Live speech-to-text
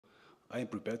I am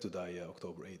prepared to die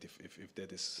October 8th if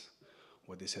that is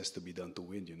what this has to be done to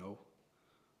win, you know.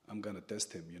 I'm going to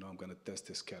test him, you know. I'm going to test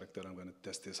his character. I'm going to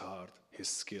test his heart, his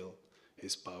skill,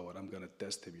 his power. I'm going to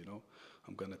test him, you know.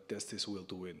 I'm going to test his will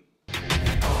to win.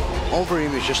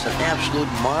 Overeem is just an absolute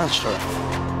monster.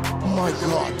 Oh my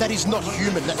God, that is not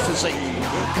human, that physique.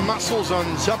 Muscles on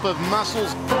top of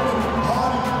muscles.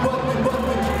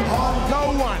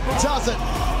 No one does it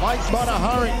like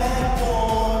Badr.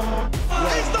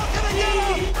 He's not going to get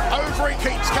him! Overeem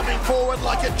keeps coming forward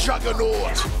like a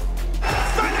juggernaut.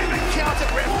 Don't even count it,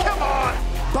 ref, come on!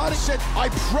 Badr said, I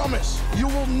promise you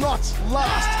will not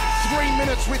last 3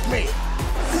 minutes with me.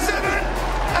 7,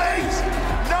 8,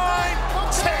 9,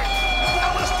 10.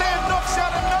 Alistair knocks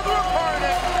out another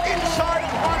opponent inside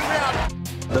 1 round.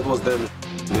 That was then.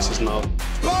 This is now.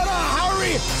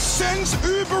 Badr sends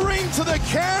Overeem to the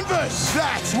canvas.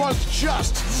 That was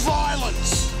just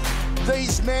violence.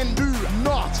 These men do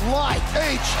not like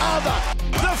each other.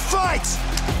 The fight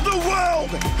the world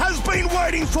has been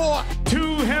waiting for.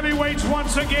 Two heavyweights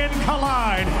once again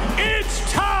collide. It's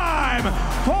time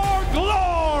for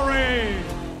glory.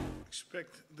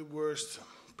 Expect the worst,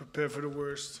 prepare for the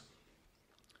worst.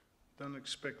 Don't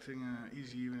expecting an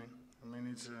easy evening. I mean,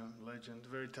 he's a legend,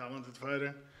 very talented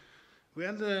fighter. We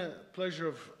had the pleasure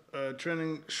of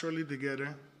training shortly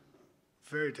together.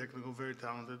 Very technical, very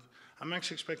talented. I'm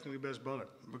actually expecting the best Badr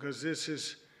because this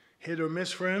is hit or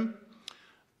miss for him.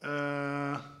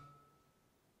 I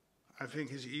think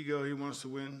his ego, he wants to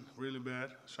win really bad.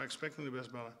 So I'm expecting the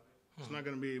best Badr. It's not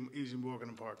going to be easy walk in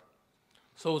the park.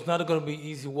 So it's not going to be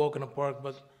easy walk in the park,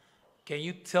 but can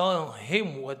you tell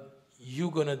him what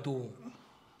you're going to do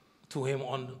to him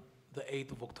on the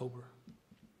 8th of October?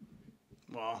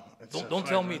 Well, it's don't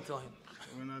tell me, tell him.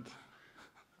 We're not,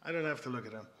 I don't have to look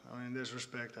at him. I mean, there's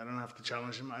respect. I don't have to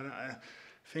challenge him. I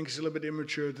think it's a little bit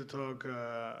immature to talk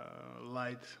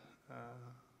light.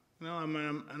 You know,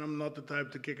 I'm not the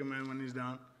type to kick a man when he's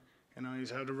down. You know, he's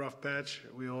had a rough patch.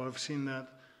 We all have seen that.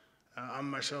 I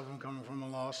myself am coming from a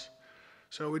loss.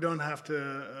 So we don't have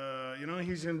to, you know,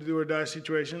 he's in the do-or-die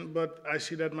situation, but I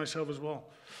see that myself as well.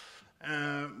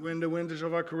 We're in the winters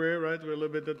of our career, right? We're a little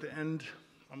bit at the end.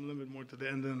 I'm a little bit more to the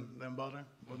end than Badr,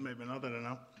 but maybe not, I don't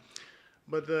know.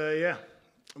 But yeah,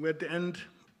 we're at the end.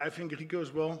 I think Rico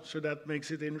as well, so that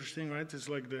makes it interesting, right? It's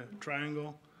like the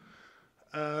triangle.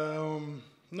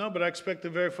 No, but I expect a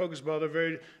very focused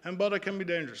Badr, and Badr can be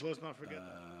dangerous, let's not forget.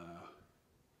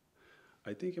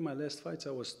 I think in my last fights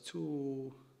I was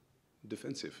too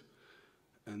defensive,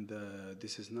 and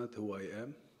this is not who I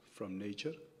am from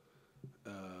nature.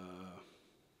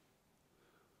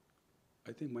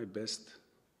 I think my best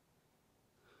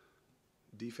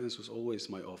defense was always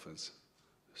my offense.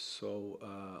 So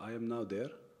I am now there.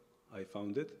 I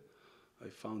found it. I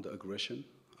found the aggression.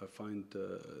 I find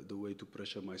the way to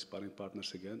pressure my sparring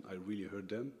partners again. I really hurt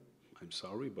them. I'm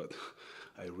sorry, but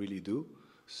I really do.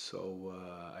 So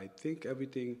I think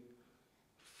everything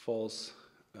falls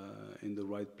in the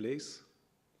right place.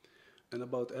 And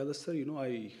about Alistair, you know,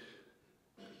 I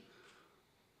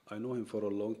know him for a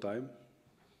long time.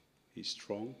 He's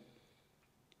strong,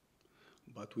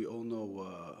 but we all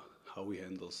know how he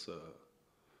handles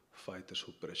fighters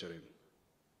who pressure him.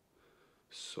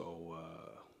 So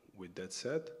with that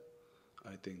said,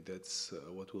 I think that's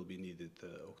what will be needed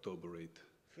October 8th.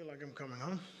 I feel like I'm coming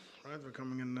home, right? We're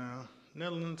coming in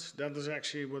Netherlands. That is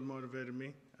actually what motivated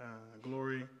me.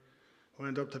 Glory.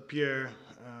 Went up to Pierre,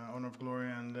 Honor of Glory,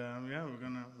 and yeah, we're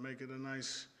gonna make it a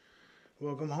nice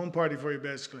welcome home party for you,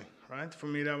 basically, right? For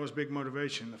me, that was big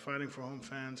motivation, fighting for home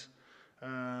fans.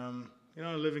 You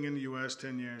know, living in the US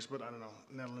 10 years, but I don't know,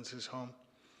 Netherlands is home.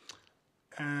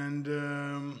 And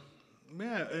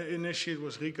yeah, initially it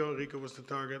was Rico. Rico was the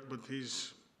target, but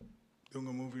he's doing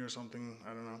a movie or something,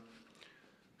 I don't know.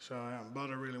 So yeah,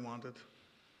 Badr really wanted.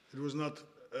 It was not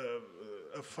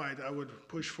a fight I would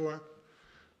push for,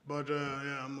 but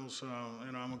yeah, I'm also,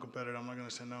 you know, I'm a competitor, I'm not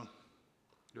gonna say no.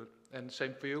 Good. And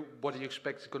same for you. What do you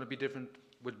expect is going to be different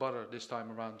with Badr this time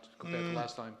around compared to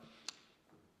last time?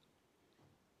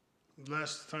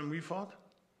 Last time we fought,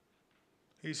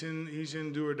 he's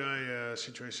in do or die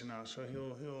situation now, so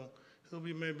he'll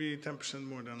be maybe 10%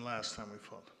 more than last time we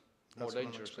fought. That's More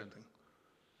dangerous then.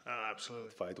 Absolutely.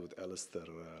 Fight with Alistair,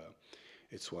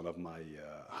 it's one of my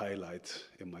highlights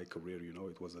in my career. You know,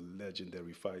 it was a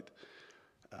legendary fight.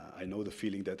 I know the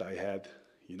feeling that I had.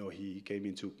 You know, he came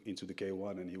into the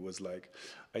K1 and he was like,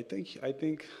 I think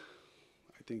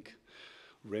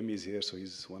Remy is here, so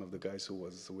he's one of the guys who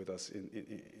was with us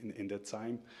in that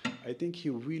time. I think he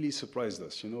really surprised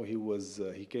us. You know,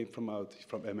 he came from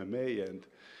MMA, and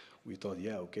we thought,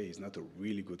 yeah, okay, he's not a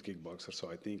really good kickboxer, so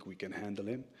I think we can handle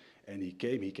him. And he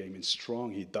came in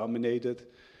strong, he dominated,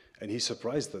 and he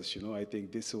surprised us. You know, I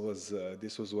think this was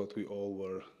what we all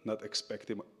were not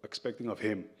expecting of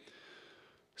him.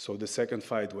 So the second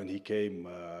fight when he came,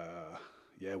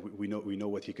 yeah, we know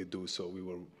what he could do. So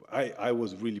I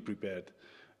was really prepared,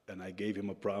 and I gave him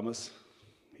a promise.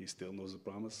 He still knows the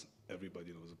promise.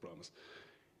 Everybody knows the promise.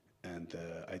 And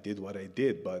I did what I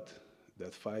did, but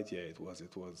that fight, yeah, it was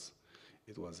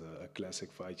a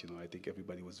classic fight. You know, I think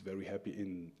everybody was very happy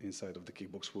inside of the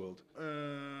kickbox world.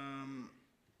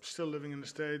 Still living in the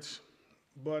States,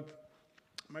 but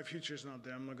my future is not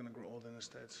there. I'm not going to grow old in the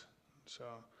States. So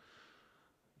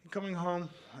I'm coming home,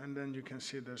 and then you can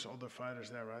see there's other fighters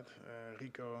there, right?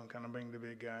 Rico kind of being the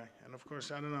big guy. And of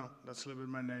course, I don't know, that's a little bit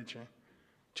my nature.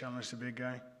 Challenge the big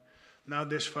guy. Now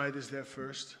this fight is there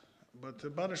first,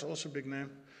 but Badr's also a big name.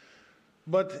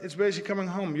 But it's basically coming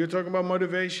home. You're talking about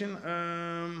motivation.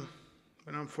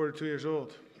 When I'm 42 years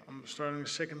old, I'm starting the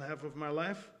second half of my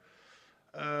life.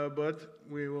 But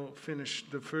we will finish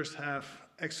the first half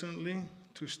excellently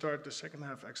to start the second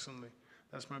half excellently.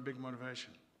 That's my big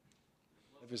motivation.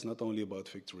 Life is not only about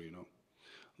victory, you know.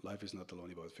 Life is not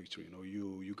only about victory, you know.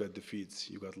 You got defeats,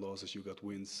 you got losses, you got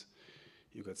wins,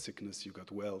 you got sickness, you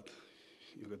got wealth,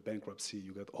 you got bankruptcy,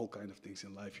 you got all kinds of things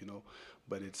in life, you know.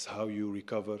 But it's how you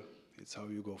recover, it's how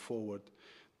you go forward.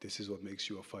 This is what makes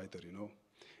you a fighter, you know.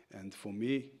 And for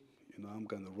me, you know, I'm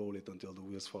gonna roll it until the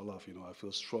wheels fall off, you know. I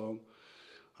feel strong,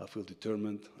 I feel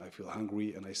determined, I feel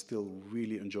hungry, and I still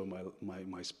really enjoy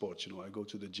my sport, you know. I go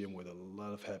to the gym with a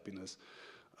lot of happiness,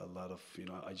 a lot of, you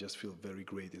know, I just feel very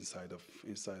great inside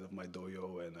of my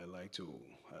dojo, and I like to,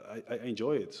 I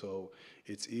enjoy it. So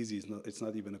it's easy. It's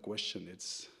not even a question.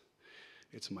 It's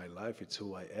my life. It's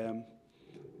who I am,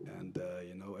 and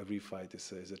you know, every fight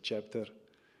is a chapter,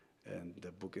 and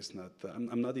the book is not.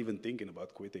 I'm not even thinking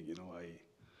about quitting. You know,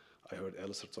 I heard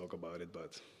Alistair talk about it,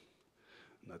 but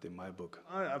not in my book.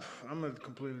 I'm a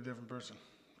completely different person,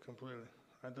 completely.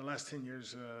 Right, the last 10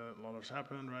 years, a lot has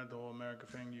happened. Right, the whole America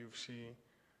thing, UFC.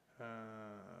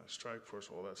 Strike Force,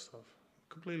 all that stuff.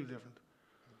 Completely different.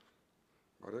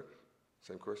 Badr,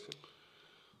 same question?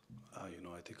 You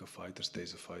know, I think a fighter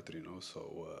stays a fighter, you know,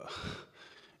 so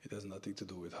it has nothing to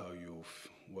do with how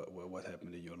what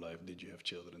happened in your life. Did you have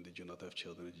children? Did you not have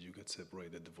children? Did you get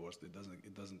separated, divorced? It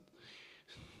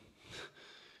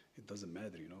doesn't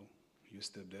matter, you know. You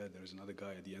step there, there's another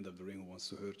guy at the end of the ring who wants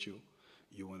to hurt you.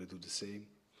 You want to do the same.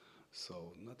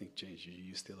 So nothing changed.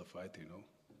 You're still a fighter, you know.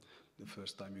 The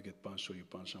first time you get punched or you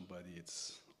punch somebody,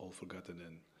 it's all forgotten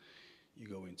and you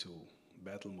go into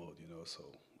battle mode, you know, so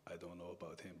I don't know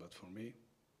about him, but for me,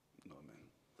 no, man.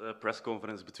 The press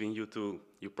conference between you two,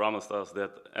 you promised us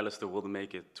that Alistair wouldn't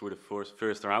make it through the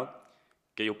first round.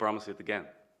 Can you promise it again?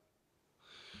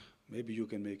 Maybe you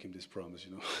can make him this promise,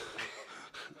 you know.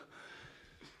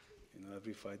 You know,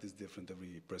 every fight is different,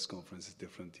 every press conference is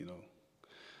different, you know.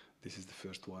 This is the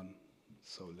first one,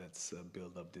 so let's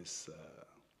build up this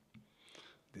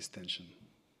tension.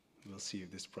 We'll see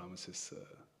if this promise is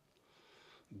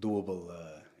doable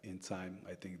in time.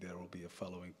 I think there will be a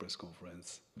following press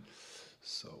conference.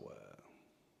 So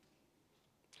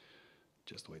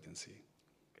just wait and see.